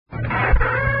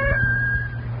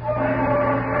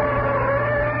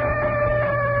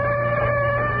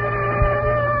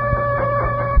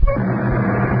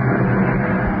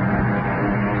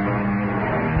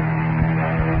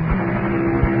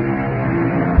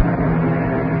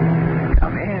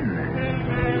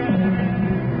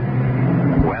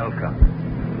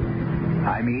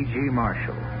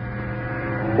Marshall.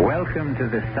 Welcome to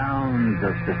the sounds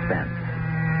of suspense,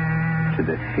 to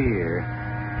the fear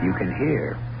you can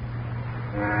hear.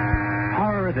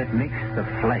 Horror that makes the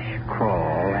flesh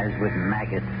crawl as with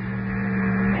maggots.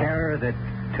 Terror that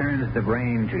turns the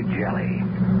brain to jelly.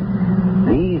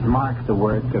 These mark the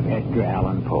work of Edgar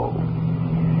Allan Poe.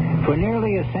 For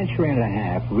nearly a century and a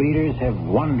half, readers have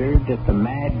wondered at the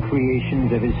mad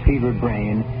creations of his fevered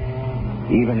brain,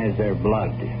 even as their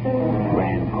blood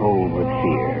ran cold with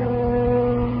fear.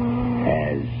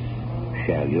 As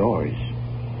shall yours.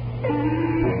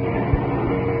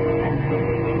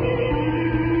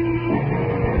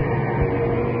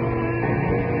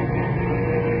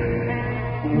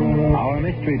 Our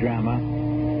mystery drama,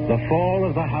 The Fall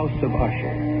of the House of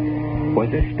Usher,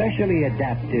 was especially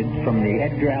adapted from the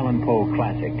Edgar Allan Poe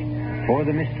classic for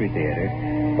the Mystery Theater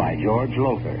by George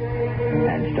Lothar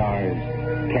and stars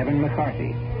Kevin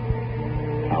McCarthy.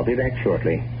 I'll be back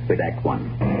shortly with Act One.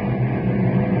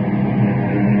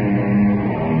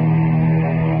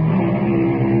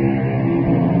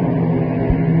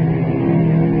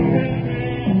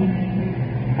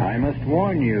 I must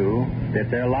warn you that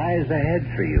there lies ahead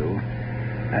for you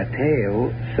a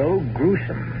tale so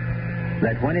gruesome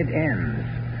that when it ends,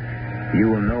 you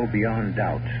will know beyond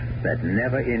doubt that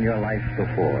never in your life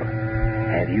before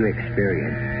have you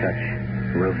experienced such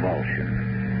revulsion.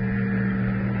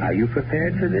 Are you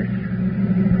prepared for this?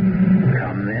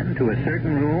 Come then to a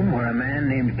certain room where a man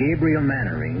named Gabriel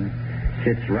Mannering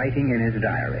sits writing in his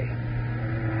diary.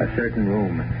 A certain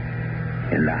room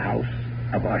in the house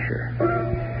of Usher.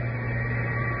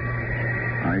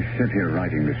 I sit here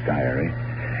writing this diary,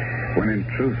 when in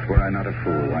truth, were I not a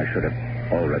fool, I should have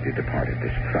already departed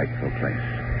this frightful place.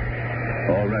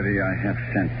 Already I have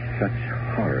sensed such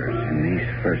horrors in these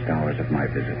first hours of my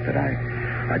visit that I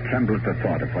tremble at the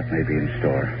thought of what may be in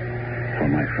store for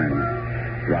my friend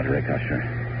Roderick Usher.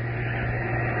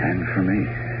 And for me.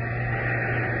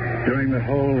 During the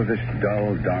whole of this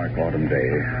dull, dark autumn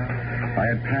day, I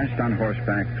had passed on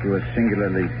horseback through a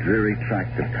singularly dreary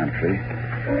tract of country,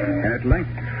 and at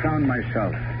length found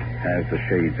myself, as the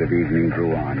shades of evening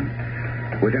drew on,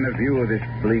 within a view of this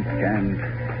bleak and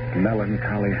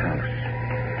melancholy house,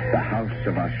 the house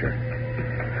of Usher.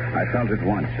 I felt at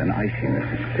once an iciness,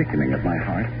 a sickening of my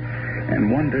heart,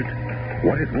 and wondered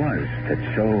what it was that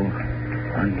so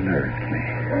unnerved me.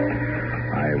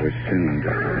 I was soon to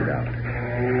find out.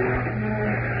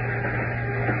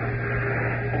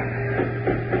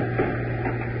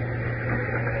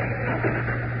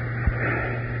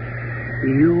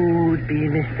 You would be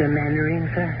Mr. Mannering,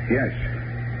 sir? Yes.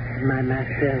 My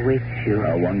master waits you.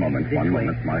 One moment,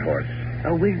 my horse.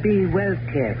 We'll be well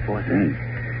cared for, sir.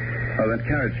 Oh, that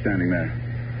carriage standing there.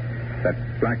 That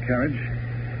black carriage?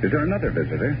 Is there another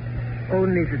visitor?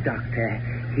 Only the doctor.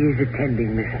 He is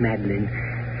attending Miss Madeline.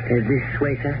 This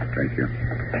way, sir. Thank you.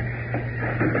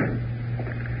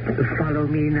 Follow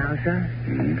me now, sir.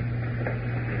 Mm-hmm.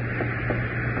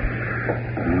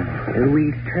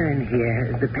 We turn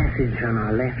here, the passage on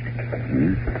our left.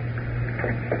 Mm-hmm.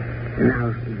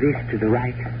 Now, this to the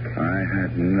right. I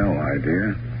had no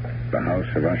idea the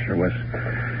house of Usher was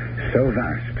so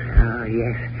vast. Oh,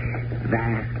 yes,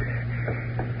 vast.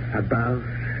 Above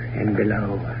and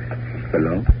below.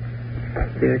 Below?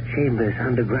 There are chambers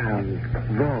underground,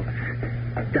 vaults,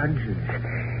 dungeons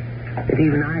that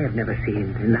even I have never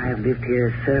seen, and I have lived here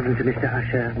as servant to Mr.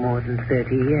 Usher more than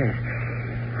 30 years.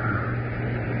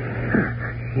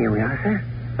 Here we are, sir.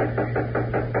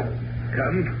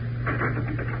 Come.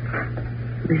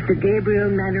 Mr. Gabriel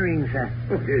Mannering, sir.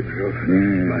 Oh, Gabriel.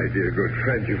 My dear good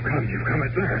friend, you've come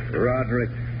at last. Roderick,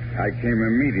 I came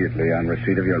immediately on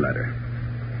receipt of your letter.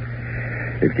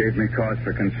 It gave me cause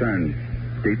for concern,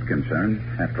 deep concern,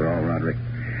 after all, Roderick.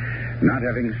 Not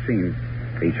having seen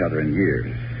each other in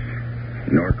years,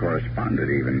 nor corresponded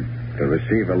even, to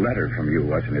receive a letter from you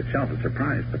was in itself a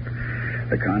surprise, but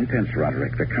the contents,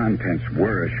 Roderick, the contents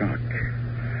were a shock.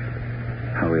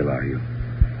 How ill are you?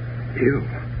 Ill?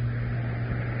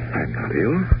 I'm not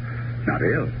ill. Not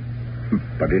ill?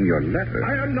 But in your letter...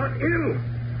 I am not ill.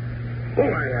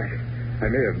 Oh, I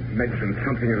may have mentioned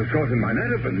something of the sort in my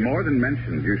letter, but... More than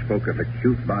mentioned, you spoke of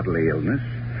acute bodily illness,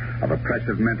 of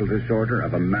oppressive mental disorder,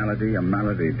 of a malady,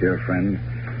 dear friend,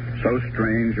 so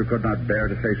strange you could not bear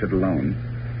to face it alone.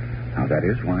 Now, that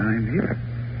is why I'm here.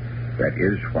 That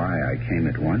is why I came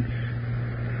at once.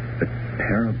 The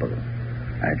terrible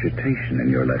agitation in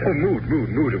your letter. Oh,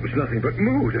 mood. It was nothing but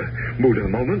mood. Mood of the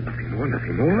moment.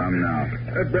 Nothing more. Come now.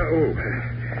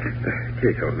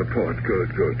 Take over the port. Good.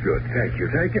 Thank you.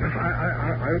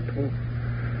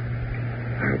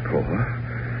 I'll pour.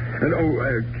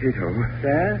 And, Cato.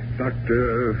 Sir?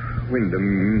 Dr.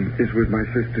 Wyndham is with my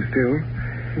sister still?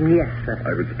 Yes, sir.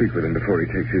 I would speak with him before he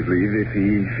takes his leave if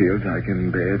he feels I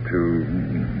can bear to...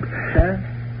 Sir?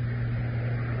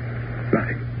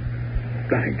 Nothing.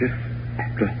 Just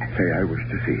say I wish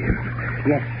to see him.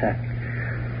 Yes, sir.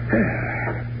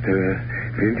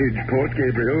 Vintage Port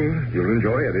Gabriel. You'll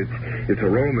enjoy it. Its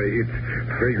aroma, its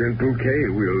fragrant bouquet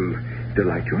will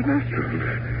delight your nostrils.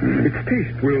 Its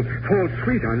taste will fall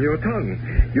sweet on your tongue.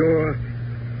 Your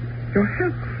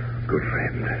health, good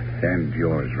friend. And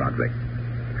yours, Roderick.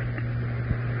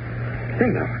 Say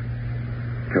now,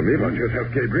 tell me about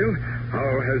yourself, Gabriel.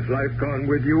 How has life gone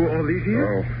with you all these years?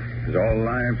 Oh, as all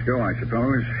lives go, I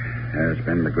suppose. Has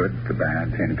been the good, the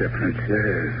bad, the indifferent.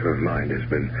 Yes, well, mine has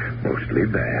been mostly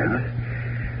bad.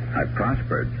 I've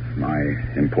prospered. My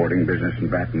importing business in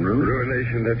Baton Rouge.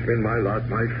 Ruination, that's been my lot,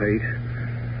 my fate.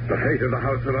 The fate of the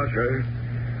House of Usher.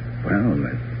 Well,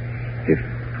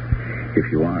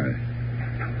 if you are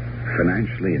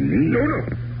financially in need... No.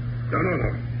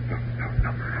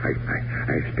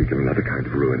 I speak of another kind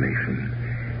of ruination.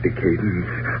 Decadence.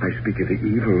 I speak of the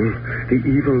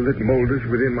evil that molders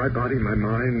within my body, my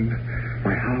mind,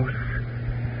 my house.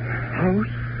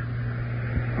 House?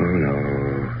 Oh,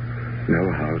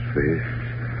 no house this.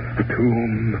 A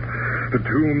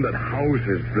tomb that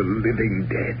houses the living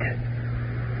dead.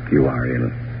 You are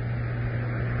ill.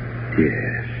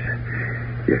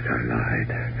 Yes, I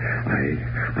lied.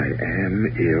 I am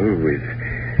ill with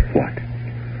what?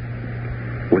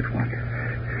 With what?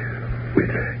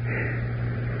 With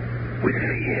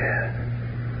fear.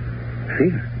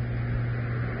 Fear?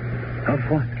 Of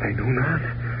what? I know not.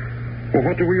 Well,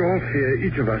 what do we all fear,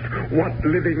 each of us? What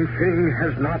living thing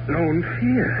has not known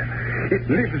fear? It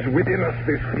lives within us,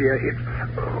 this fear. It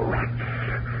rots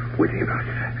within us,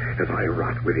 as I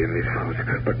rot within this house.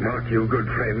 But mark you, good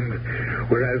friend,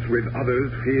 whereas with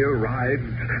others fear rides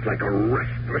like a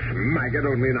restless maggot,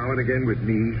 only now and again with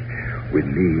me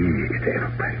it's ever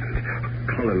present, a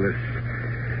colorless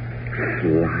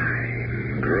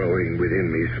slime growing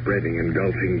within me, spreading,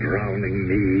 engulfing, drowning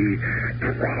me.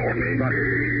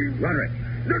 Roderick.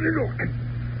 No.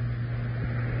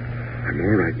 I'm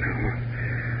all right now.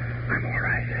 I'm all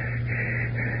right.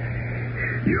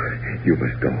 You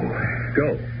must go.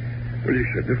 Go. Well, you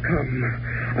shouldn't have come.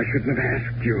 I shouldn't have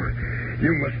asked you.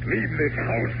 You must leave this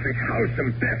house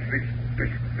of death,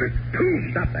 this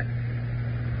tomb. Stop that.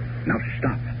 Now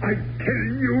stop. I tell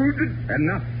you to...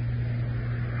 Enough.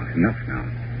 Enough now.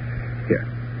 Here.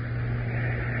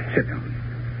 Sit down.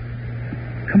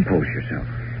 Compose yourself.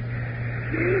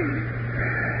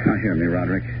 Now hear me,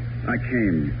 Roderick. I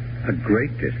came a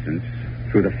great distance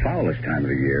through the foulest time of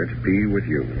the year to be with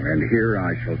you, and here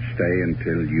I shall stay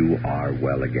until you are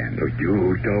well again. But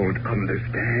you don't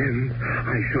understand.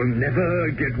 I shall never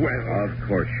get well. Of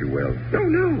course you will.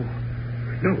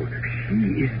 No.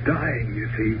 She is dying, you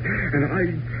see, and I...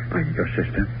 Your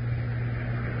sister?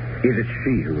 Is it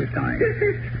she who is dying?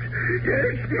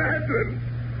 Yes, Madeline.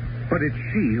 But it's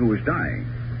she who is dying.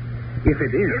 If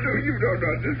it is... No, you don't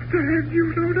understand.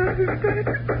 You don't understand.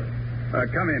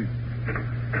 Come in.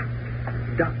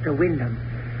 Dr. Wyndham.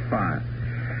 Fine.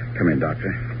 Come in,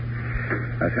 Doctor.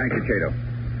 Thank you, Cato.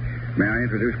 May I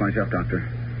introduce myself, Doctor?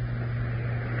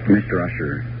 Mr.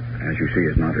 Usher, as you see,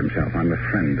 is not himself. I'm a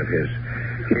friend of his.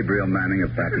 Gabriel Manning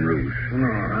of Baton Rouge.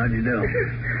 Oh, how do you do?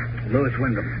 Louis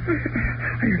Wyndham.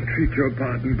 I entreat your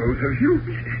pardon, both of you.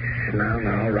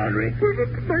 Now, Roderick.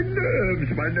 My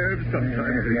nerves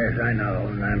sometimes. Yes, I know,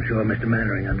 and I'm sure Mr.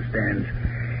 Mannering understands.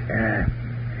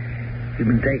 You've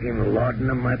been taking the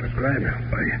laudanum I prescribed?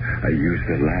 I used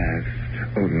the last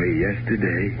only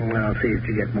yesterday. Well, I'll see if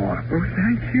you get more. Oh,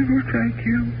 thank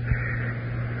you.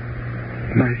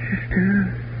 My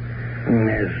sister?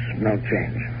 There's no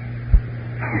change.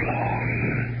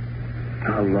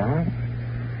 How long?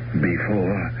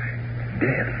 Before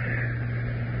death.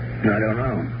 I don't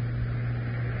know.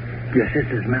 Your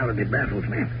sister's malady baffles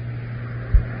me.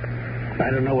 I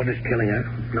don't know what is killing her,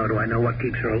 nor do I know what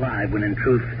keeps her alive, when in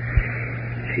truth,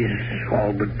 she's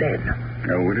all but dead.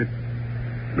 Oh, would it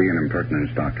be an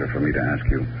impertinence, Doctor, for me to ask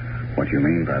you what you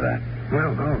mean by that?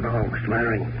 Well, no, Mr.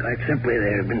 Mannering. Quite simply,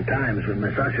 there have been times when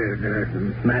Miss Usher,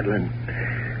 Madeline,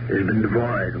 has been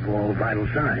devoid of all vital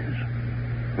signs.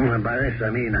 Well, by this, I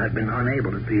mean I've been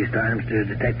unable at these times to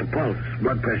detect a pulse,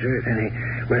 blood pressure, any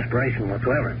respiration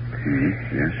whatsoever.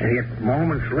 Mm-hmm. Yes. And yet,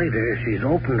 moments later, she's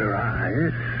opened her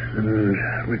eyes and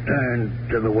returned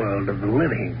to the world of the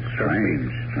living. Strange.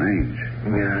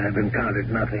 Yeah, I've encountered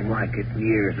nothing like it in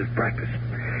years of practice.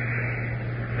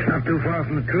 It's not too far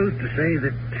from the truth to say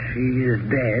that she is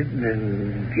dead,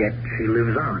 and yet she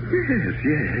lives on.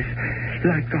 Yes.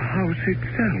 Like the house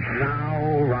itself.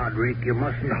 Now, Roderick, you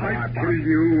mustn't I harp tell on...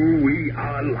 you, we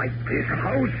are like this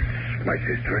house. My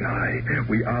sister and I.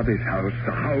 We are this house.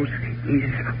 The house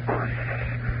is us.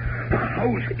 The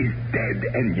house is dead,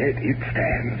 and yet it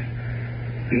stands.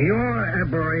 Your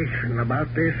aberration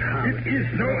about this house... It is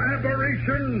no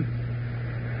aberration.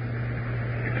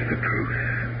 It's the truth.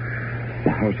 The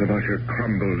house of Usher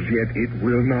crumbles, yet it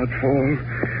will not fall.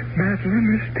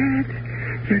 Madeline is dead,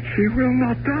 yet she will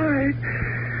not die.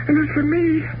 And as for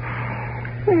me,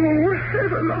 oh,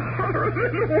 heaven, the horror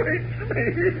that awaits me.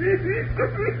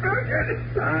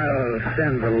 I'll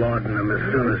send the laudanum as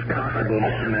soon as possible,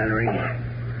 Mr. Mannering.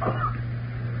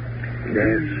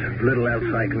 There's little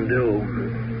else I can do.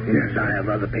 Yes, I have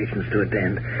other patients to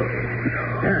attend.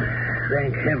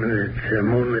 Thank heaven it's a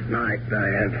moonlit night. I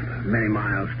have many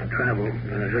miles to travel.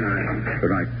 Good night.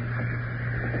 Good night.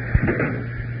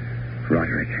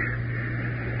 Roderick.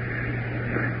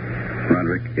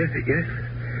 Roderick. Yes?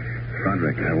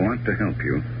 Roderick, I want to help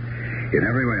you in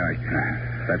every way I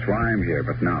can. That's why I'm here.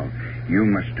 But now, you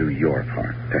must do your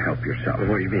part to help yourself.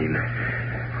 What do you mean?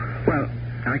 Well,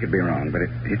 I could be wrong, but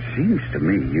it seems to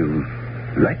me you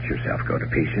let yourself go to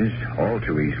pieces all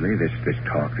too easily. This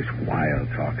talk, this wild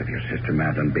talk of your sister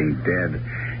Madeline being dead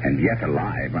and yet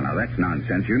alive. Well, now, that's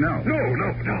nonsense, you know.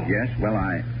 No. Yes, well,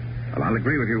 I'll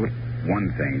agree with you with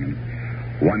one thing, and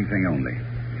one thing only.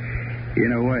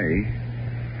 In a way,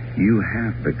 you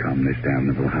have become this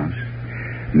damnable house.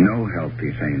 No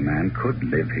healthy, sane man could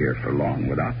live here for long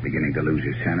without beginning to lose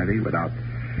his sanity, without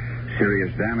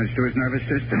serious damage to his nervous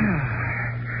system.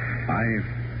 I've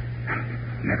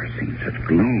never seen such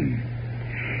gloom,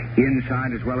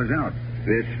 inside as well as out.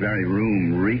 This very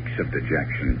room reeks of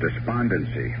dejection,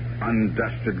 despondency,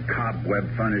 undusted cobweb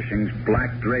furnishings,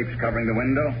 black drapes covering the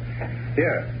window.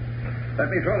 Here, let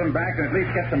me throw them back and at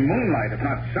least get some moonlight, if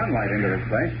not sunlight, into this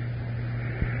place.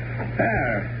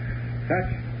 There.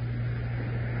 That's...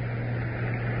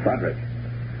 Roderick.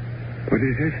 What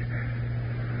is it?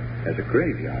 There's a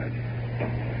graveyard.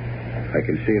 I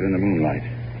can see it in the moonlight.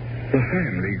 The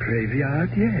family graveyard,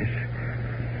 yes.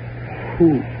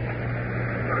 Who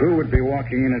would be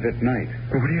walking in it at night?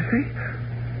 What do you say?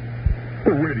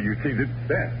 Well, where do you see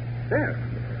that? There.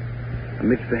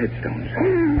 Amidst the headstones.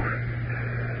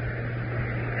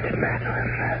 It's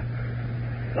Madeline.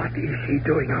 What is she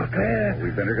doing out there?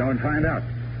 We'd better go and find out.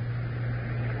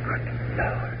 Good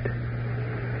Lord.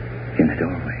 In the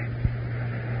doorway.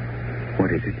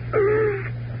 What is it?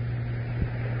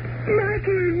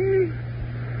 Madeline!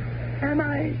 Am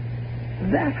I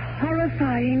that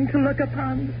horrifying to look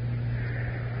upon?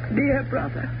 Dear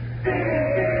brother.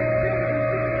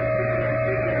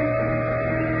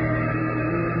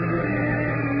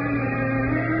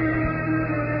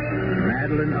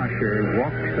 Madeline Usher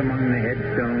walks among the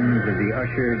headstones of the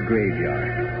Usher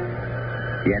graveyard,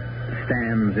 yet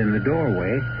stands in the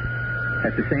doorway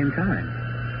at the same time.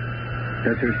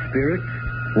 Does her spirit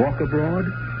walk abroad?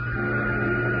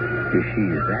 Is she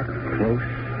that close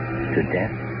to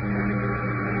death?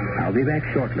 I'll be back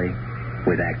shortly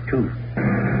with Act 2.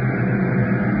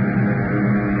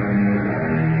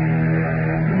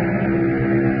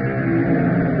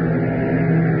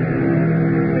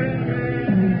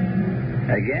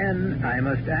 Again, I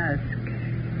must ask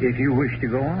if you wish to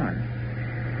go on,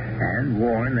 and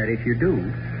warn that if you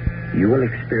do, you will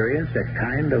experience a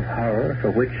kind of horror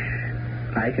for which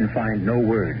I can find no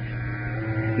words.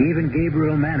 Even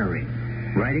Gabriel Mannering,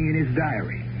 writing in his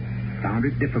diary, found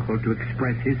it difficult to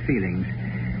express his feelings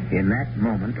in that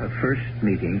moment of first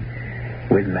meeting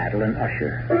with Madeline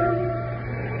Usher.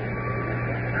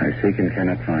 I seek and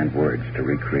cannot find words to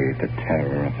recreate the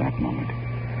terror of that moment.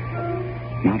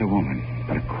 Not a woman,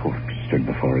 but a corpse stood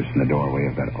before us in the doorway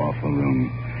of that awful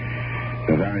room.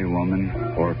 The very woman,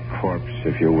 or corpse,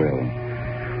 if you will,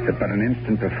 that but an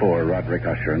instant before Roderick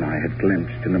Usher and I had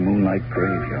glimpsed in the moonlight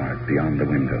graveyard beyond the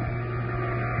window.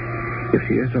 If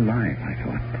she is alive, I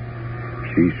thought,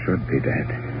 she should be dead.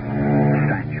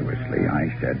 Fatuously,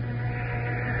 I said,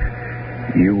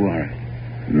 "You are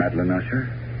Madeline Usher?"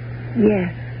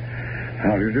 Yes,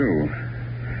 How do you do?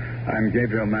 I'm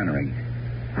Gabriel Mannering.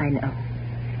 I know.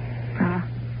 Ah,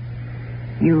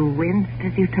 you winced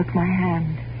as you took my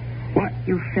hand. What?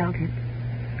 You felt it.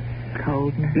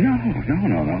 Coldness. No.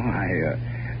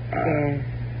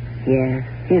 Yes.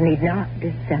 You need not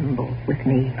dissemble with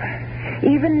me.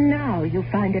 Even now, you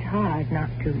find it hard not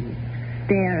to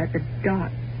stare at the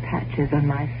dark patches on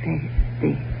my face,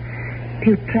 the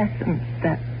putrescence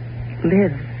that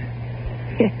lives.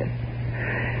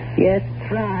 Yes,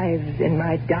 thrives in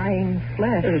my dying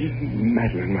flesh.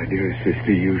 Madeline, my dearest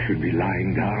sister, you should be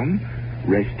lying down,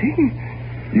 resting.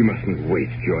 You mustn't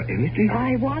waste your energy.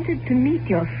 I wanted to meet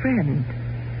your friend.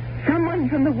 Someone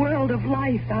from the world of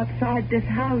life outside this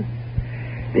house.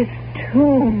 This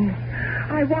tomb.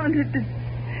 I wanted to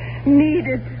meet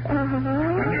it.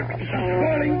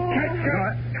 Falling, catch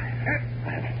her.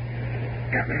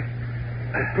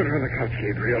 Put her on the couch,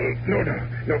 Gabriel. No.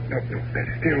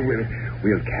 Better still,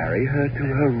 we'll carry her to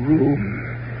her room.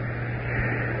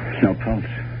 No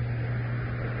pulse.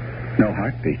 No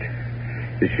heartbeat.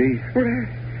 Is she... Well,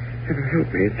 heaven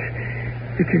help me.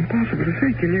 It's impossible to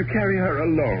say. Can you carry her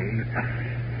alone?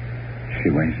 She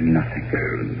weighs nothing.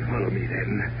 Follow me,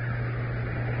 then.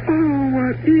 Oh,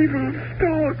 what evil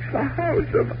stalks the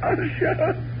house of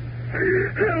Usher.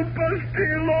 Help us,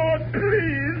 dear Lord.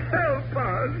 Please help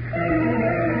us.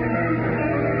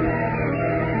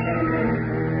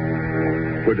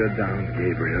 Put her down,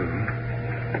 Gabriel.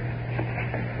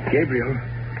 Gabriel.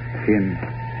 In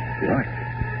what?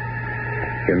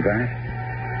 In that?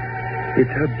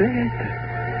 It's her bed.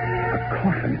 A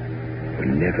coffin. But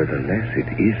nevertheless, it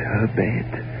is her bed.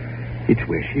 It's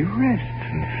where she rests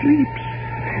and sleeps.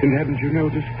 And haven't you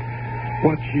noticed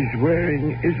what she's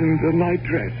wearing isn't a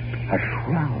nightdress? A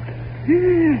shroud.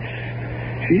 Yes.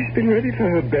 She's been ready for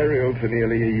her burial for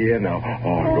nearly a year now.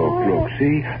 Oh, look.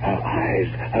 See? Her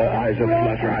eyes are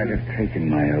fluttering. I'd have taken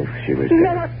my oath she was dead.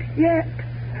 Not yet.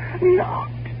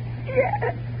 Not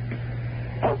yet.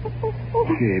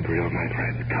 Gabriel, my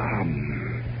friend, come.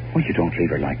 Well, you don't leave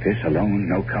her like this, alone,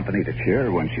 no company to cheer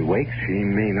her when she wakes. She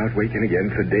may not waken again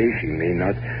for days. She may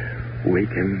not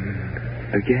waken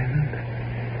again.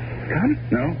 Come?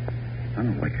 No, I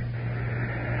don't wake.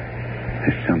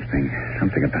 There's something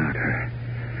about her.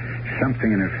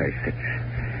 Something in her face.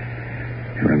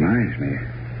 It reminds me.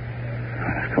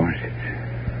 Well, of course,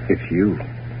 it's you.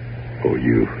 Oh,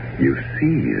 you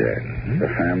see, then? The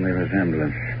family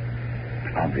resemblance.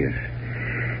 Obvious.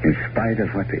 In spite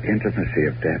of what the intimacy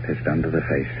of death has done to the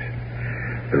face,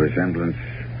 the resemblance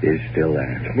is still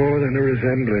there. It's more than a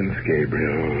resemblance,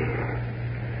 Gabriel.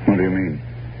 What do you mean?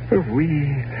 We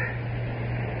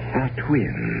are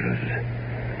twins.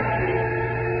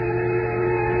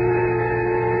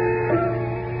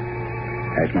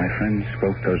 As my friend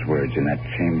spoke those words in that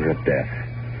chamber of death,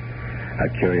 a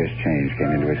curious change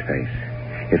came into his face.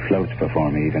 It floats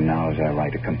before me even now as I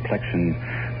write, a complexion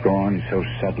gone so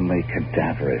suddenly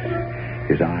cadaverous.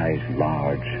 His eyes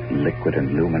large, liquid,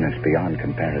 and luminous beyond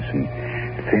comparison.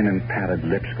 Thin and pallid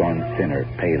lips gone thinner,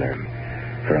 paler.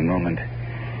 For a moment,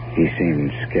 he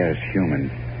seemed scarce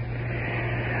human.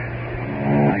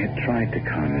 I had tried to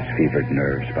calm his fevered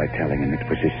nerves by telling him it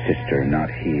was his sister, not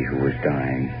he, who was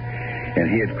dying. And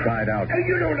he had cried out,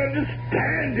 You don't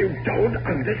understand. You don't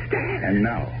understand. And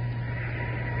now,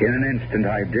 in an instant,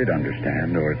 I did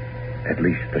understand, or at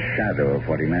least the shadow of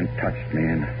what he meant touched me,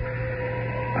 and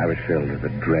I was filled with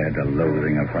a dread, a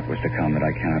loathing of what was to come that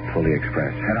I cannot fully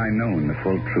express. Had I known the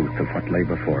full truth of what lay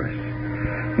before us,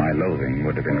 my loathing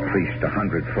would have increased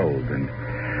 100-fold, and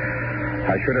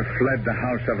I should have fled the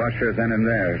house of Usher then and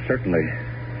there. Certainly,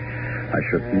 I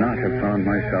should not have found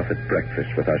myself at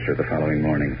breakfast with Usher the following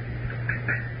morning.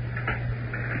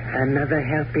 Another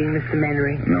helping, Mr.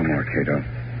 Mannering? No more, Cato.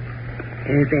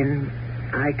 Then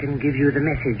I can give you the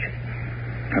message.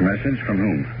 A message from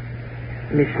whom?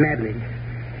 Miss Madeline.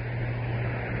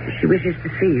 She wishes to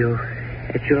see you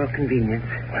at your convenience.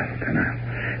 Well, then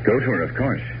I'll go to her, of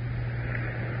course.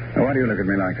 Now, why do you look at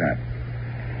me like that?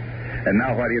 And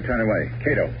now why do you turn away?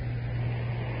 Cato,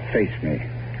 face me.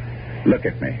 Look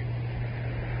at me.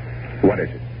 What is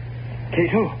it?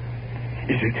 Cato,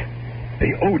 is it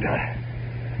the odor?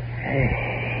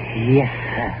 Yes,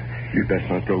 sir. You'd best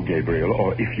not go, Gabriel,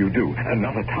 or if you do,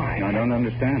 another time. I don't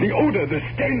understand. The odor, the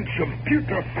stench of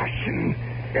putrefaction.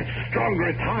 It's stronger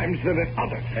at times than at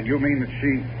others. And you mean that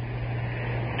she...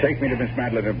 Take me to Miss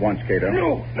Madeline at once, Cato.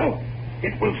 No.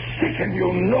 It will sicken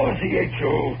you, nauseate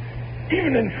you,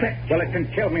 even infect you. Well, it can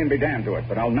kill me and be damned to it,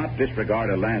 but I'll not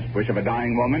disregard a last wish of a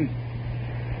dying woman.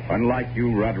 Unlike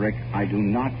you, Roderick, I do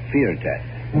not fear death.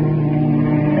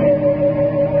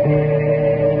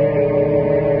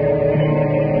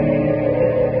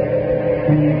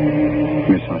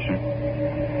 Miss Usher?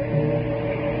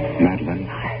 Madeline?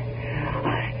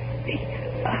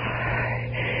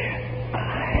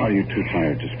 Are you too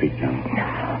tired to speak now?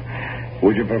 No.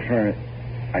 Would you prefer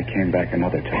I came back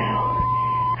another time?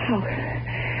 How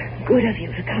good of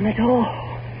you to come at all.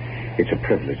 It's a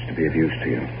privilege to be of use to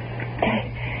you.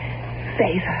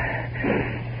 Favor.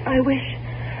 I wish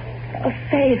a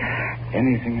favor.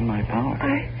 Anything in my power.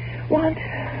 I want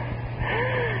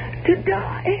to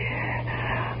die.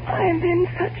 I'm in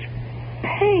such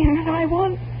pain and I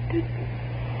want to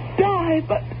die,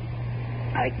 but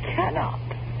I cannot.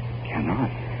 Cannot?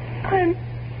 I'm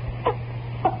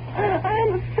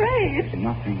afraid. There's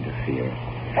nothing to fear.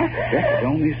 Just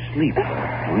only sleep.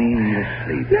 Dream the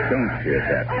sleep. Don't fear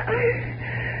that. I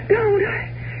don't.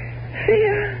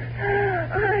 Fear.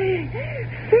 I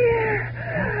fear.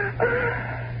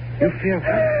 You fear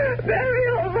what?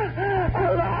 Burial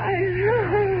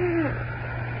alive.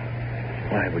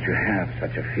 Why would you have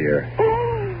such a fear?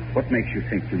 What makes you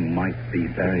think you might be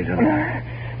buried alive?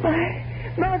 My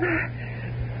mother.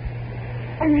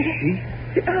 She?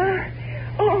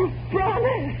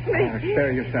 Promise me.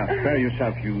 Spare yourself. Spare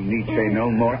yourself. You need say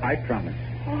no more. I promise.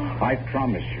 I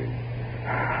promise you.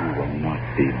 You will not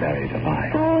be buried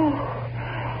alive.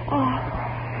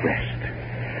 Rest.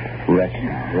 Rest.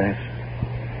 Rest.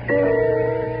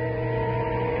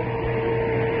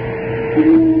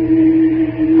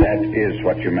 That is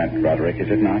what you meant, Roderick, is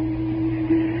it not?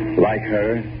 Like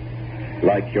her,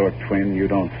 like your twin, you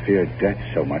don't fear death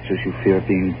so much as you fear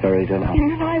being buried alive.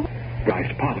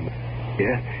 Right, part of it.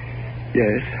 Yeah.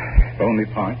 Yes. Only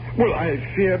part? Well, I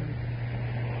fear...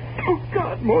 Oh,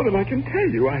 God, more than I can tell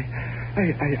you. I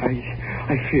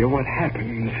fear what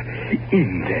happens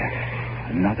in death.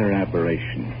 Another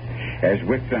aberration. As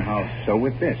with the house, so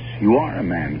with this. You are a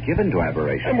man given to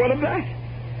aberration. And what of that?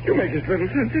 You make as little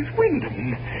sense as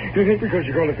Wyndham. You think because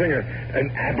you call a thing an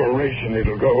aberration,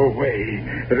 it'll go away,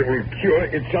 that it will cure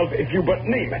itself if you but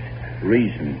name it.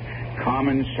 Reason.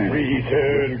 Common sense.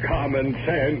 Reason, common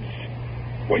sense.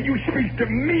 When you speak to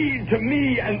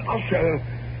me, an Usher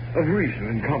of reason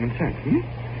and common sense,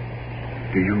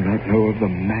 Do you not know of the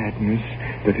madness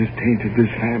that has tainted this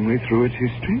family through its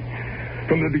history?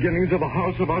 From the beginnings of the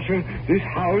house of Usher, this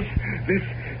house, this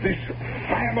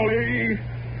family,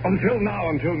 until now,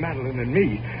 until Madeline and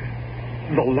me,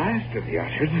 the last of the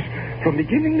Ushers, from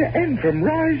beginning to end, from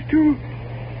rise to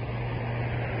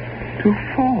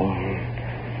fall.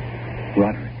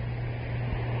 Roderick.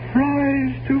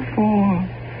 Rise to fall.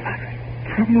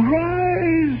 From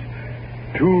rise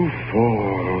to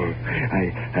fall.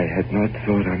 I had not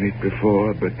thought on it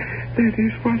before, but that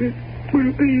is what it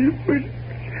will be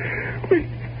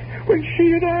when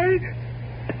she and I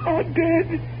are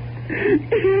dead.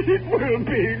 It will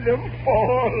be the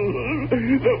fall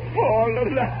of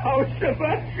the house of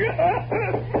Usher.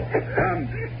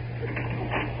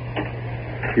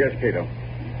 Yes, Cato.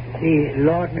 The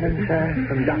laudanum, sir,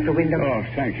 from Dr. Wyndham. Oh,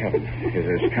 thank heaven. It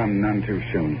has come none too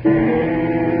soon.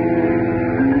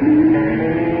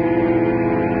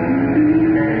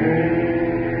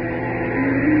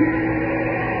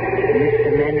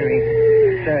 Mr. Mannering,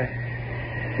 sir.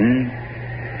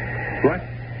 What?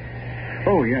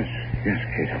 Oh, yes. Yes,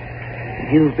 Cato.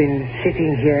 You've been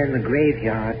sitting here in the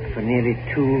graveyard for nearly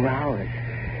 2 hours.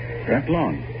 That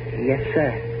long? Yes,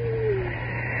 sir.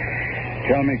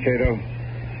 Tell me, Cato,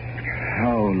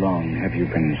 how long have you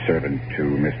been servant to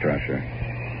Mr. Usher?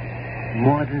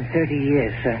 More than 30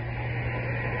 years, sir.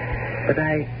 But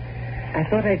I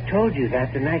thought I told you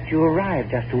that the night you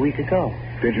arrived just a week ago.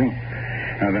 Did you?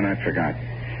 Now, then I forgot.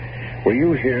 Were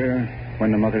you here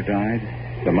when the mother died?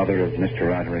 The mother of Mr.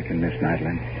 Roderick and Miss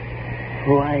Madeline?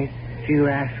 Why do you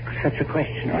ask such a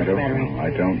question, I Mr. don't Mannering? know. I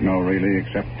don't know, really,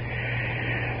 except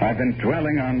I've been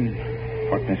dwelling on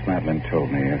what Miss Madeline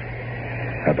told me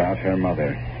about her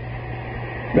mother.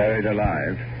 Buried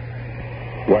alive.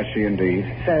 Was she indeed?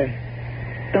 Sir,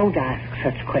 don't ask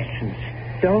such questions.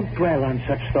 Don't dwell on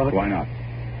such thoughts. Why not?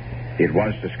 It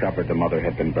was discovered the mother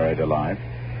had been buried alive.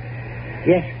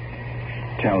 Yes,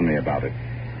 Tell me about it.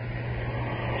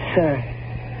 sir,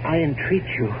 I entreat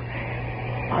you.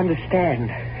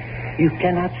 Understand. You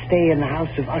cannot stay in the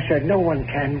house of Usher. No one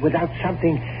can without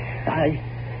something.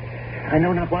 I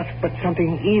know not what, but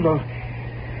something evil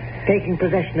taking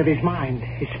possession of his mind,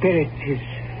 his spirit, his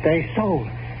very soul.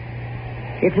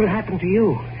 It will happen to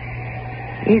you.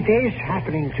 It is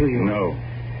happening to you. No.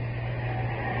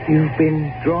 You've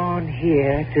been drawn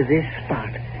here to this spot.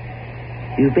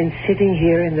 You've been sitting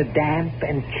here in the damp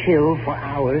and chill for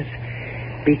hours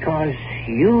because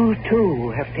you, too,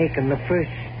 have taken the first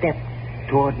step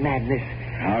toward madness.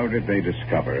 How did they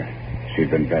discover she'd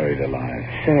been buried alive?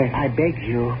 Sir, I beg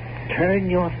you, turn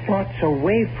your thoughts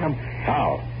away from...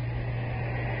 How?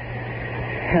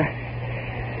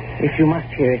 If you must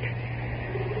hear it.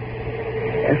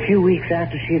 A few weeks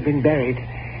after she had been buried,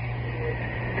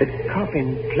 the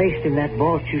coffin placed in that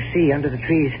vault you see under the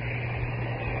trees,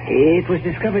 it was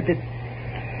discovered that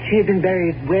she had been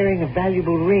buried wearing a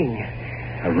valuable ring.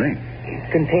 A ring?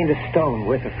 It contained a stone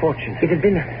worth a fortune. It had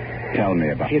been... Tell me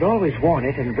about She had always worn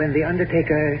it, and when the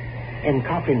undertaker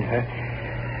encoffined her,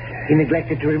 he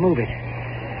neglected to remove it.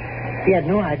 He had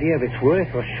no idea of its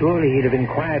worth, or surely he'd have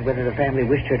inquired whether the family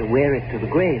wished her to wear it to the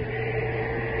grave.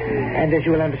 And as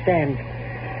you will understand,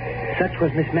 such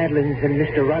was Miss Madeline's and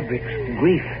Mr. Roderick's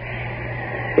grief.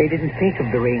 They didn't think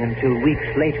of the ring until weeks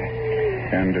later.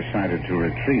 And decided to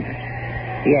retrieve it.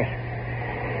 Yes.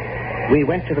 We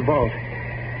went to the vault,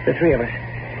 the three of us,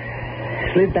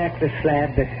 slid back the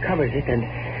slab that covers it, and...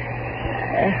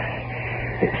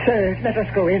 sir, let us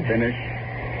go in.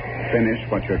 Finish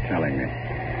what you're telling me.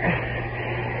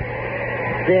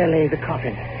 There lay the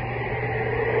coffin.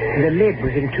 The lid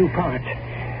was in two parts.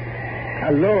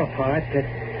 A lower part that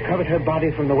covered her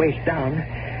body from the waist down,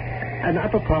 an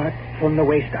upper part from the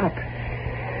waist up.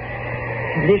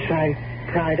 This I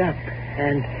pried up,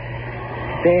 and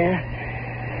there...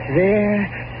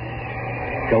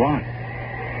 Go on.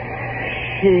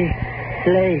 She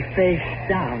lay face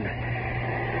down.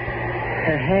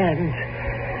 Her hands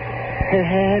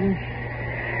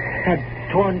had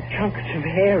torn chunks of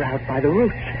hair out by the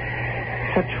roots.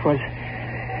 Such was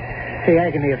the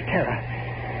agony of terror.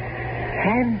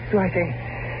 Hands, do I say?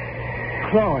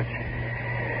 Claws.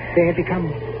 They had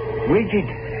become rigid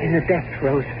in the death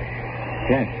throes.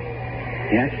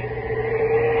 Yes.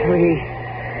 We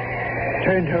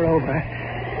turned her over.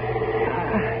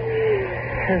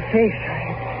 Her face,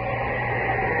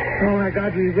 oh, my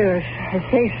God, reversed. Her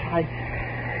face,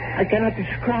 I cannot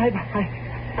describe. I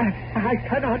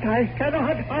cannot.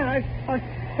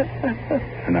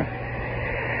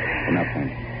 Enough,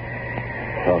 honey.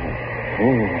 Oh.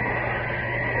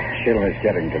 Chill is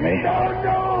getting to me.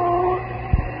 No!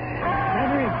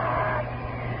 Henry!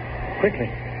 Quickly.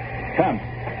 Come.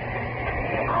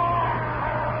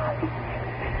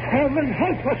 Heaven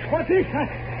help us. What is that?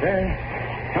 They're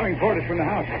coming toward us from the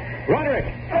house. Roderick!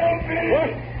 Help me! What?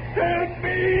 Help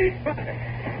me!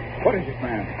 What is it,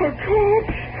 man? A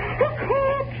corpse!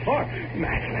 What?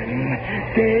 Madeline,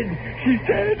 dead. She's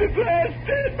dead at last.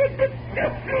 Dead, but...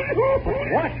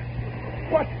 What?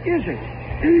 What is it?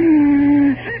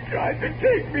 She tried to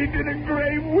take me to the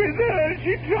grave with her.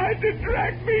 She tried to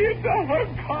drag me into her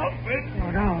coffin.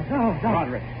 No.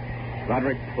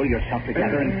 Roderick, pull yourself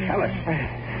together and tell us.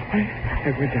 I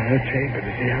went to her chamber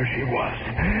to see how she was.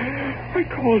 I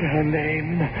called her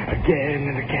name again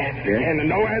and again and again, and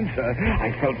no answer.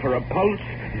 I felt for a pulse,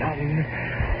 none.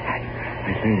 I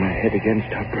lay my head against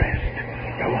her breast,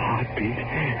 no heartbeat,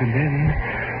 and then...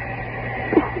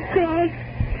 Oh, God!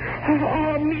 Her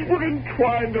arms were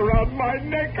entwined around my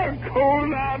neck, her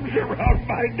cold arms around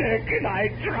my neck, and I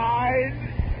tried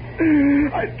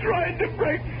to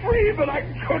break free, but I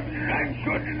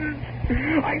couldn't.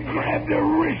 I grabbed her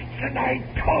wrists and I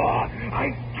tore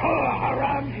her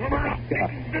arms from her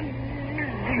neck.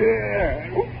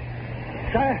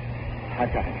 Sir?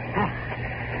 I've got him.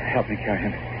 Help me carry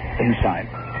him. Inside.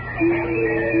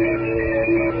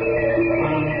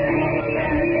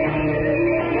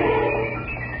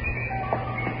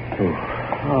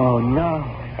 Oh, no.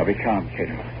 I'll be calm,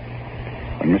 Cato.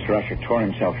 When Mr. Usher tore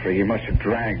himself free, he must have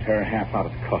dragged her half out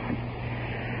of the coffin.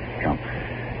 Come.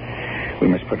 We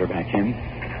must put her back in.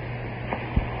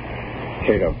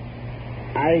 Cato.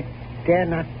 I dare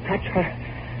not touch her.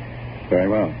 Very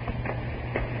well.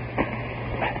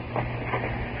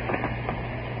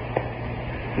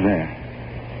 There.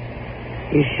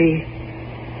 Is she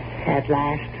at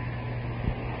last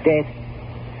dead?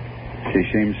 She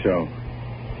seems so.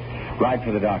 Ride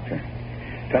for the doctor.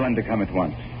 Tell him to come at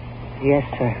once. Yes,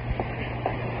 sir.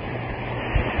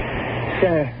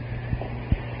 Sir,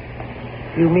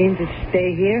 you mean to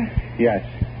stay here? Yes.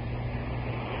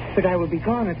 But I will be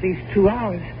gone at least 2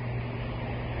 hours.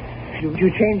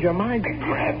 You change your mind. I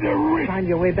grabbed her wrist. Find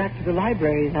your way back to the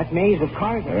library in that maze of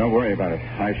corridors. Don't worry about it.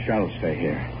 I shall stay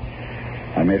here.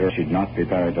 I made her she'd not be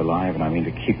buried alive, and I mean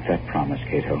to keep that promise,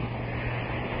 Cato.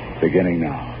 Beginning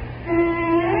now.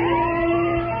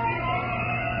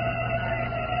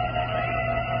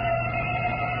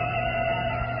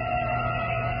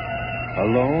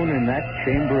 Alone in that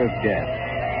chamber of death,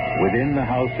 within the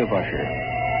house of Usher,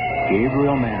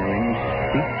 Gabriel Mannering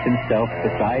seats himself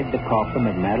beside the coffin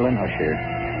of Madeline Usher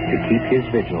to keep his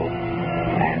vigil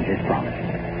and his promise,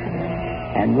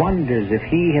 and wonders if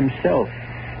he himself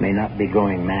may not be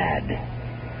going mad.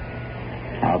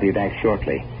 I'll be back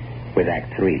shortly with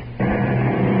Act 3.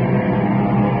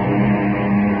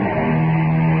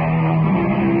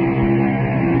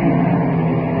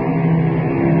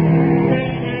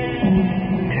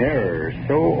 Terror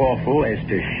so awful as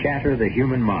to shatter the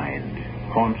human mind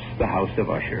haunts the house of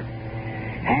Usher,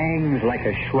 hangs like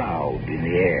a shroud in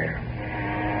the air,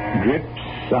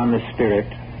 drips on the spirit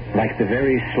like the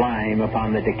very slime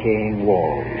upon the decaying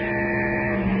walls.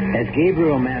 As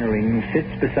Gabriel Mannering sits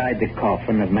beside the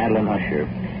coffin of Madeline Usher,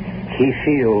 he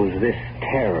feels this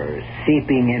terror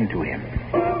seeping into him.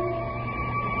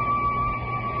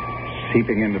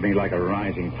 Seeping into me like a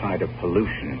rising tide of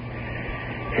pollution.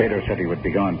 Cato said he would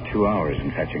be gone 2 hours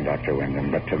in fetching Dr.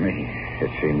 Wyndham, but to me,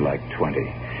 it seemed like 20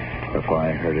 before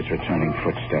I heard his returning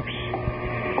footsteps.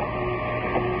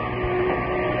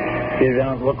 You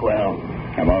don't look well.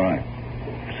 I'm all right.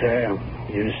 Sir,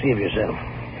 you deceive yourself.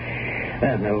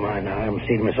 Well, never mind now. I'm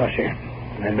seeing Miss Usher.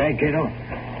 And back, Cato.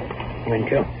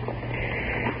 Thank you.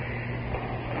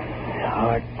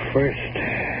 Heart first.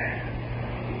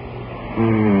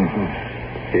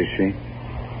 Is she?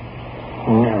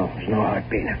 No, there's no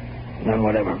heartbeat. None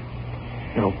whatever.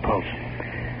 No pulse.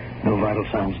 No vital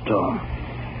signs at all.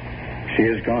 She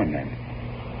is gone, then?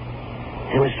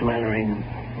 Hey, Mr. Mannering,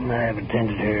 I have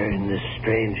attended her in this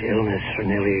strange illness for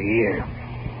nearly a year.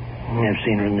 I've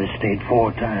seen her in this state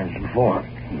 4 times before.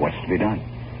 What's to be done?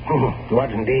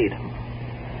 What indeed?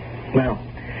 Well,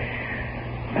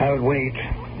 I would wait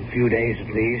a few days at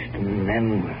least, and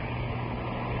then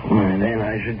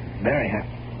I should bury her.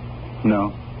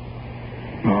 No.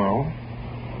 No?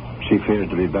 She fears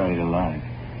to be buried alive.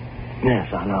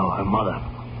 Yes, I know. Her mother.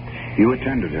 You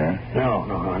attended her? No,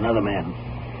 another man.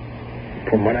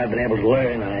 From what I've been able to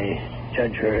learn, I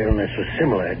judge her illness was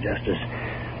similar, just as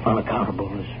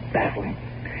unaccountable as baffling.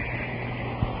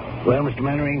 Well, Mr.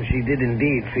 Mannering, she did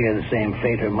indeed fear the same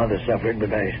fate her mother suffered,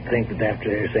 but I think that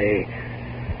after, say,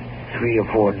 3 or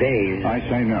 4 days... I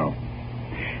say no.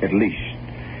 At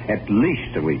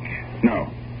least a week. No,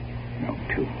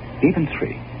 2. Even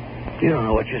 3. You don't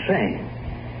know what you're saying.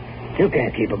 You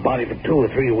can't keep a body for 2 or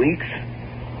 3 weeks.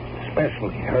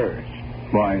 Especially hers.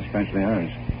 Why, especially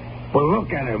hers? Well,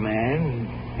 look at her, man.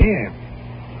 Here.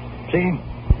 See?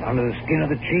 Under the skin of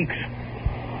the cheeks.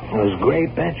 Those gray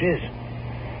patches.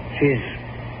 She's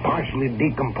partially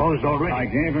decomposed already. I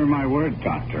gave her my word,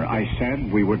 Doctor. I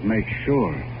said we would make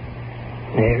sure.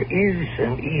 There is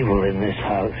an evil in this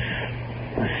house.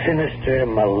 A sinister,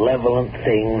 malevolent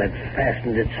thing that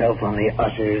fastened itself on the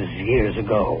Ushers years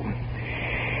ago.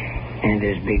 And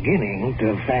is beginning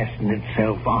to fasten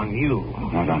itself on you.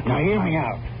 No, Doctor. Now, hear me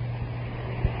out.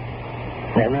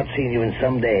 I have not seen you in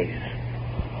some days.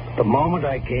 The moment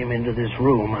I came into this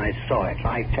room, I saw it.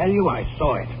 I tell you, I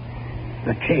saw it.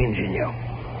 The change in you.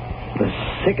 The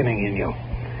sickening in you.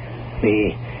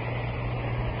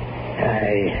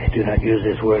 I do not use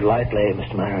this word lightly,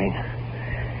 Mr. Mannering.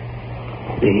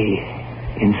 The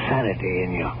insanity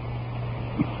in you.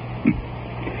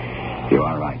 You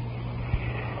are right.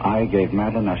 I gave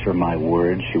Madeline Usher my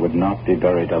word she would not be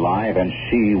buried alive, and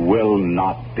she will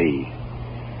not be.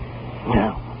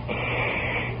 Well,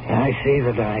 I see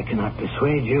that I cannot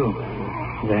persuade you.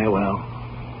 Very well.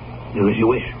 Do as you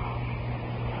wish.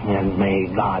 And may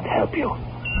God help you.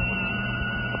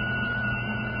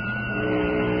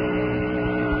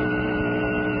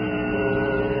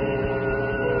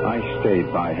 I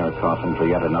stayed by her coffin for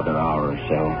yet another hour or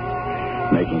so,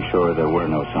 making sure there were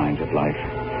no signs of life.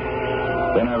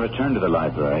 Then I returned to the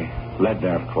library, led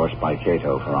there, of course, by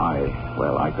Cato, for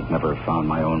I could never have found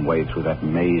my own way through that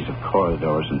maze of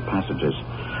corridors and passages.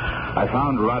 I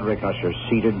found Roderick Usher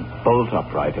seated bolt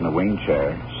upright in a wing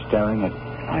chair, staring at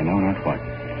I know not what.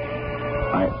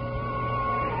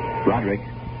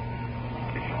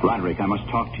 Roderick, I must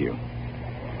talk to you.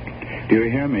 Do you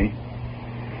hear me?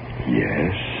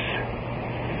 Yes.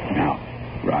 Now,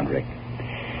 Roderick,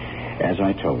 as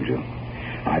I told you,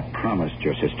 I promised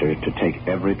your sister to take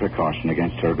every precaution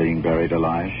against her being buried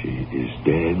alive. She is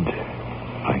dead.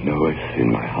 I know it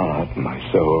in my heart, my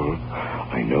soul.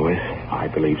 I know it. I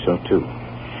believe so, too.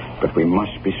 But we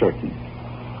must be certain.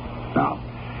 Now,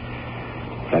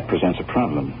 that presents a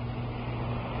problem.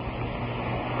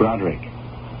 Roderick,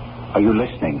 are you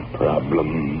listening?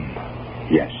 Problem?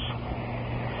 Yes.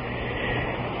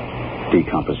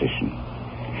 Decomposition.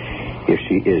 If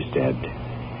she is dead,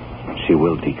 she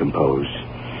will decompose.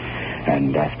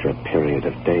 And after a period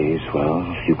of days, well,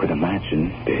 you could imagine.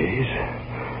 Days?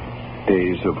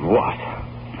 Days of what?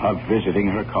 Of visiting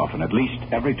her coffin at least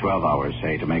every 12 hours,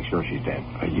 say, to make sure she's dead.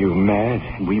 Are you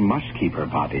mad? We must keep her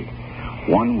body.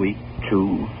 1 week,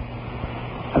 2.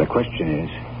 And the question is,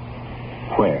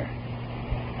 where?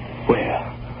 Where?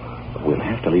 We'll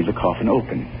have to leave the coffin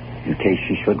open in case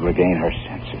she should regain her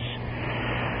senses.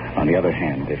 On the other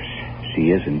hand, if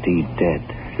she is indeed dead,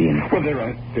 well,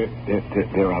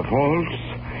 there are vaults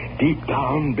deep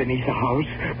down beneath the house.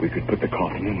 We could put the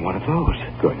coffin in one of those.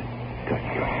 Good.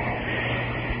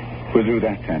 We'll do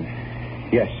that then.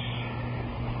 Yes.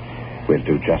 We'll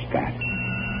do just that.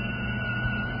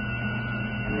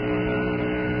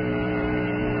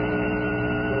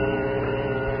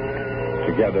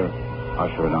 Together,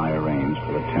 Usher and I arranged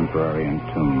for the temporary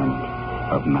entombment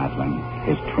of Madeline,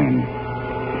 his twin.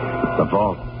 The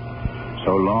vault,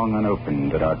 so long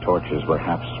unopened that our torches were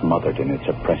half smothered in its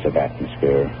oppressive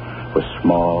atmosphere, was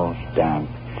small, damp,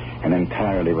 and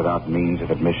entirely without means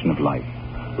of admission of light,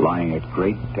 lying at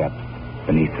great depth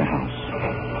beneath the house.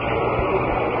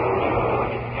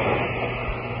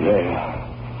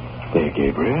 There,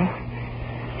 Gabriel.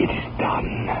 It is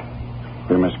done.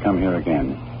 We must come here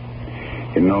again.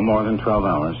 In no more than 12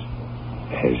 hours.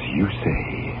 As you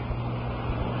say.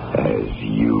 As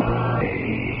you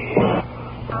say.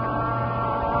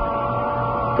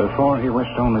 Before he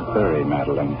wished only to bury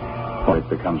Madeline, for it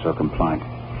become so compliant,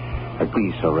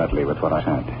 agree so readily with what I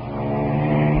said.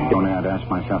 Only I'd asked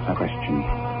myself that question.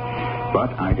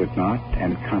 But I did not,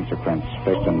 and in consequence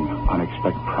faced an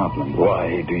unexpected problem.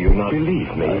 Why do you not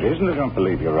believe me? It isn't that I don't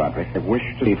believe you, Roderick. I wish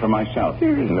to see for myself.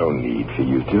 There is no need for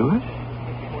you to do it.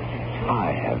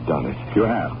 I have done it. You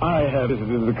have? I have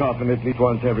visited the coffin at least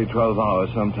once every 12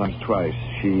 hours, sometimes twice.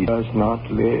 She does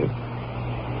not live.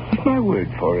 Take my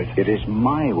word for it. It is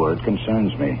my word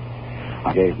concerns me.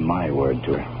 I gave my word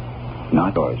to her,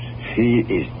 not yours. She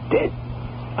is dead.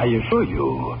 I assure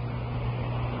you,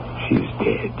 she's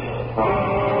dead.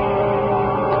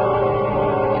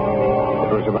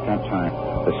 It was about that time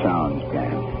the sounds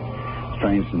began.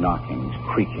 Strange knockings,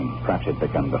 creaking. Perhaps it had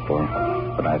begun before,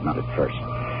 but I had not at first.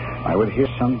 I would hear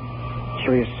some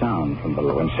curious sound from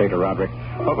below and say to Roderick,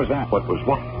 "What was that?" What was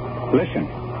what? Listen.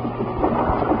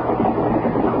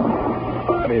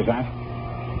 What is that?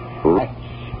 Rats,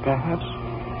 perhaps?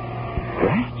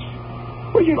 Rats?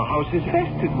 Well, your house is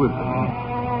infested with them.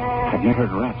 I've never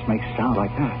heard rats make sound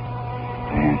like that.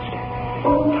 I answered.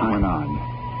 Time went on.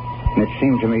 And it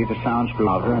seemed to me the sounds grew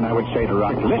louder, and I would say to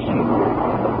Roderick, "Listen."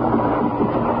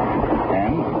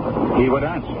 And he would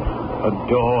answer. A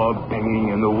door banging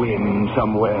in the wind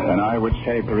somewhere. And I would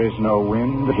say, "There is no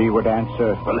wind." He would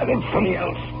answer, "Well, then it's something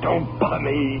else. Don't bother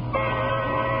me."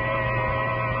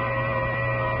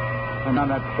 And on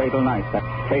that fatal night,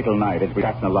 as we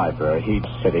sat in the library, he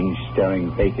was sitting, staring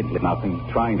vacantly at nothing,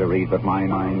 trying to read, but my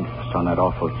mind was on that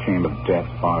awful chamber of death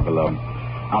far below,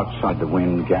 outside the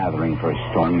wind gathering for a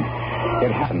storm.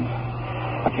 It happened.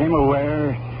 I became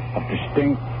aware of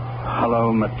distinct,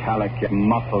 hollow, metallic, yet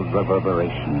muffled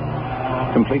reverberation.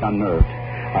 Completely unnerved,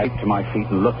 I leaped to my feet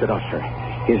and looked at Usher.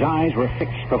 His eyes were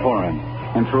fixed before him,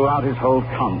 and throughout his whole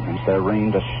countenance there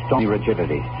reigned a stony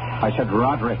rigidity. I said,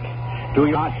 "Roderick, do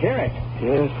you not hear it?"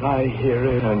 Yes, I hear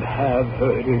it and have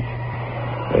heard it,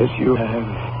 as you have.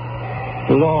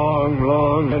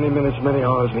 Long, many minutes, many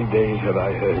hours, many days have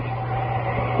I heard.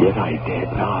 Yet I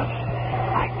dared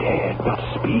not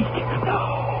speak.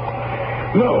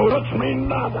 No, touch me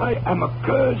not. I am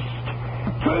accursed.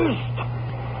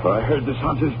 For I heard the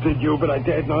hunters did you, but I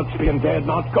dared not speak and dared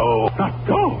not go. Not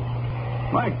go?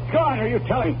 My God, are you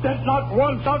telling? That not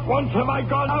once have I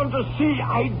gone down to see.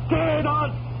 I dare not.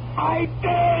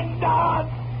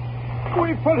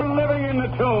 We put him living in the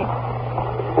tomb.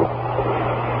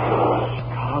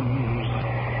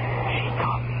 She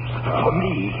comes. For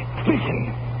me.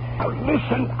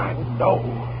 Listen and know.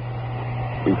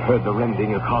 We've heard the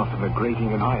rending of coffin, the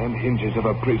grating and iron hinges of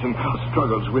a prison,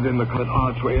 struggles within the cut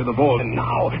archway of the vault. And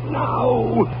now, she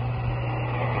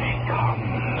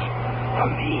comes. For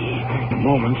me. The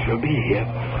moment she'll be here.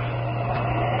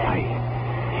 I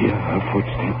hear her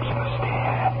footsteps on the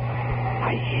stair.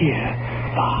 I hear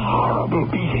the horrible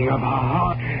beating of her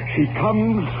heart. She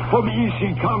comes. For me,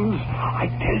 she comes. I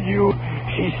tell you,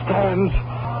 she stands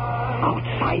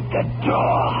outside the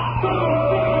door.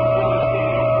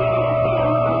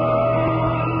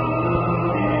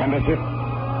 And as if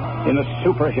in the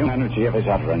superhuman energy of his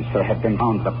utterance there had been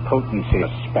found the potency of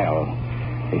spell,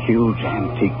 the huge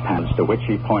antique panels to which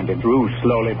he pointed drew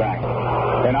slowly back.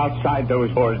 And outside those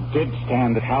doors did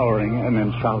stand the towering and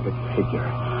enshrouded figure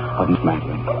of Miss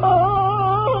Madeline.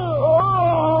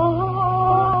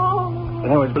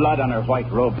 There was blood on her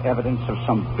white robe, evidence of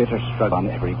some bitter struggle on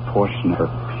every portion of her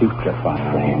putrefied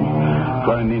frame.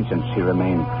 For an instant she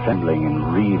remained trembling and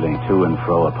reeling to and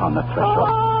fro upon the threshold.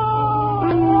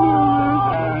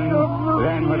 And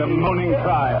then, with a moaning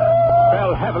cry,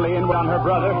 fell heavily inward on her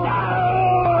brother,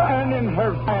 and in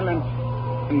her violent,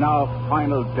 now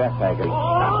final death agony,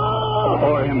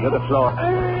 bore him to the floor. A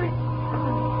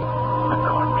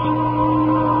corpse.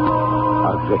 A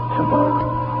victim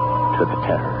to the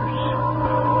terrors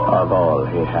of all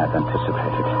he had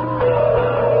anticipated.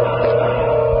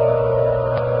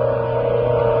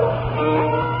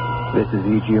 This is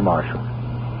E.G. Marshall.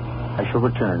 I shall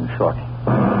return shortly.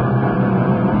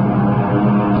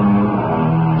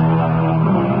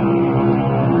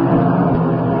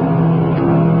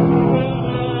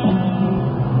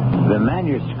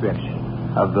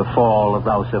 of the fall of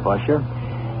the House of Usher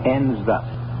ends thus.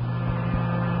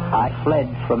 I fled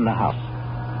from the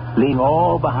house, leaving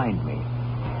all behind me.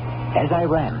 As I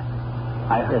ran,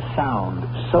 I heard a sound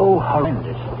so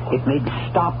horrendous it made me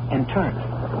stop and turn.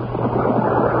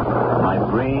 My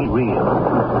brain reeled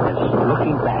as,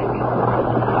 looking back,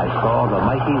 I saw the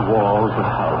mighty walls of the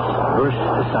house burst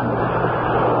asunder.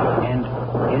 And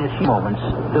in a few moments,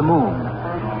 the moon,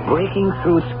 breaking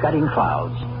through scudding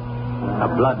clouds, a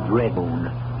blood-red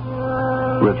moon,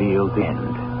 revealed the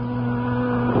end.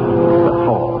 The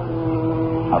fall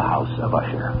of the House of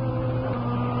Usher.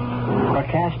 Our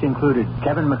cast included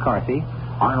Kevin McCarthy,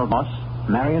 Arnold Moss,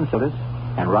 Marion Sotis,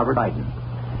 and Robert Biden.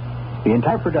 The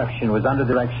entire production was under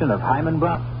the direction of Hyman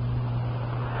Brown.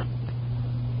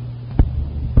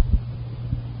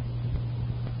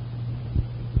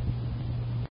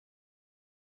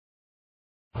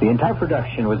 The entire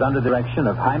production was under the direction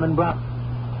of Hyman Brown.